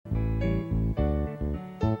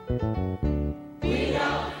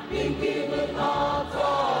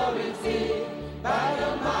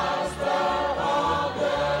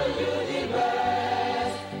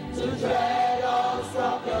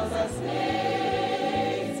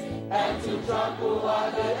trample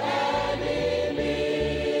on the enemy.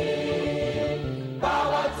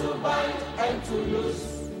 Power to bind and to loose.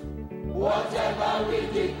 Whatever we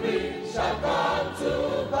decree shall come to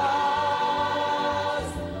pass.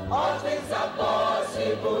 All things are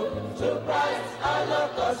possible through Christ our Lord,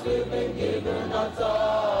 'cause we've been given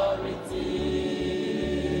authority.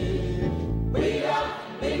 We have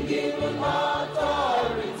been given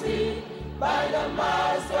authority by the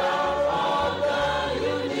Master of the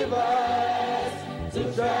universe to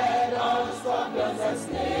tread on scorpions and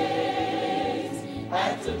snakes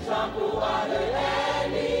and to trample on the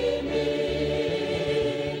enemy.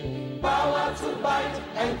 Power to bind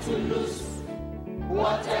and to loose.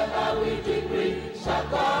 Whatever we decree shall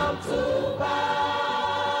come to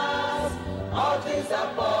pass. All things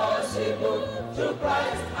are possible through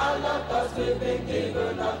Christ our Lord, 'cause we've been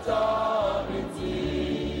given authority.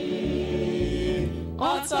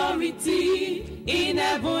 Authority in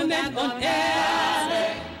heaven and on earth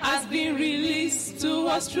has been released to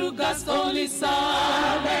us through God's only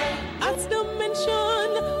Son. At the mention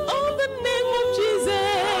of the name of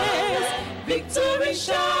Jesus, victory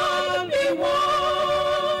shall be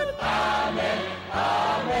won. Amen,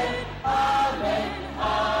 amen, amen,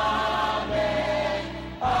 amen,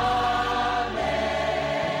 amen.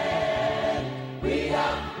 We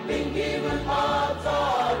have been given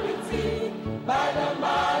authority by the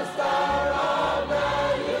Master of the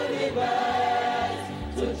universe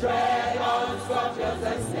to tread on scorpions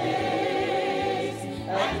and snakes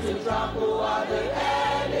and to trample on the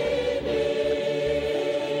enemy.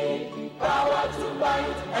 Power to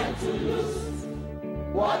bind and to loose.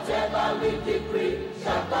 Whatever we decree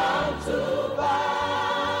shall come to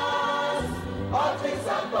pass. All things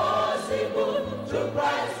are possible through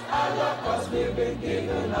Christ our Lord, 'cause we've been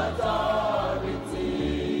given authority.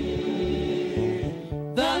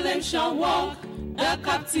 The lame shall walk, the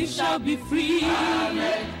captive shall be free.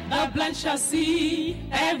 Amen. The blind shall see,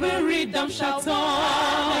 every rhythm shall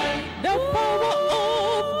turn. The power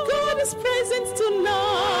of God is present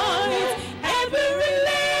tonight. Every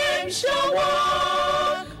lame shall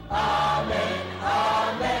walk. Amen,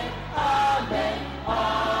 amen, amen,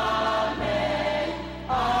 amen,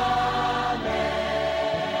 amen.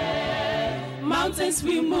 Mountains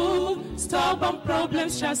will move, stubborn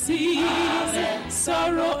problems shall cease. Amen.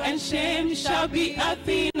 Sorrow and shame shall be a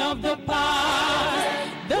thing of the past.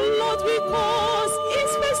 The Lord will cause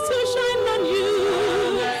His face to shine on you,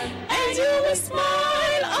 and you will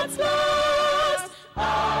smile at last.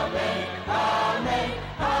 Amen, amen,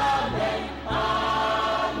 amen,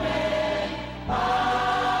 amen,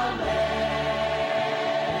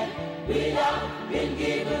 amen. We have been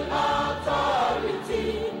given authority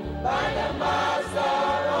by the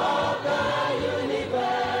Master of the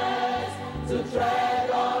universe to tread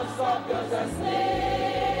on scorpions and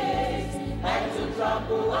snakes and to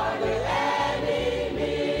trample on the enemy.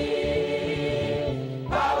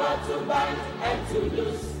 Power to bind and to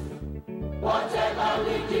loose. Whatever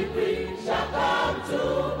we decree shall come to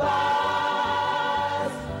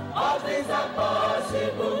pass. All things are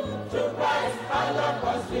possible through Christ our Lord,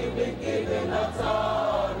 'cause we've been given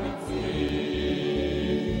authority.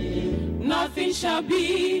 Nothing shall be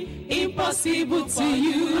impossible to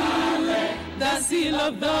you. Amen. The seal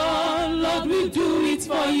of the Lord will do it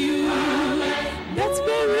for you. Amen. That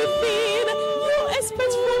very thing you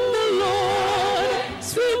expect from the Lord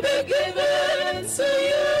will be given to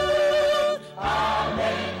you.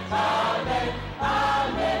 Amen, amen,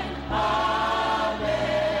 amen,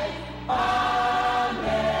 amen,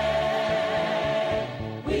 amen.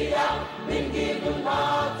 We have been given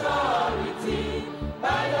authority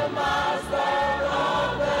by the Master of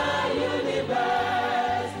the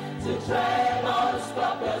universe to tread on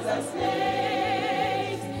scorpions and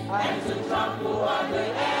snakes and to trample on the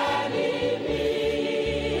enemy.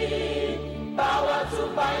 Power to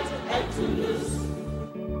bind and to loose.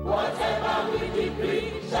 Whatever we decree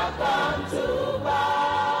shall come to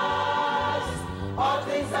pass. All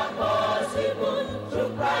things are possible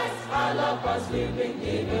through Christ our Lord, 'cause we've been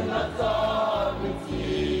given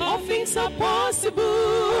authority. All things are possible.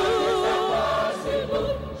 All things are possible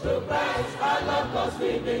through Christ our Lord, 'cause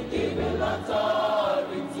we've been given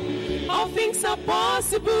authority. All things are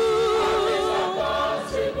possible. All things are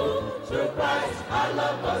possible through Christ our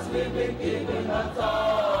Lord, 'cause we've been given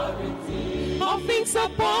authority. All things are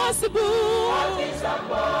possible. All things are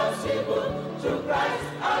possible through Christ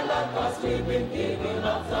our Lord, 'cause we've been given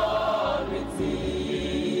authority.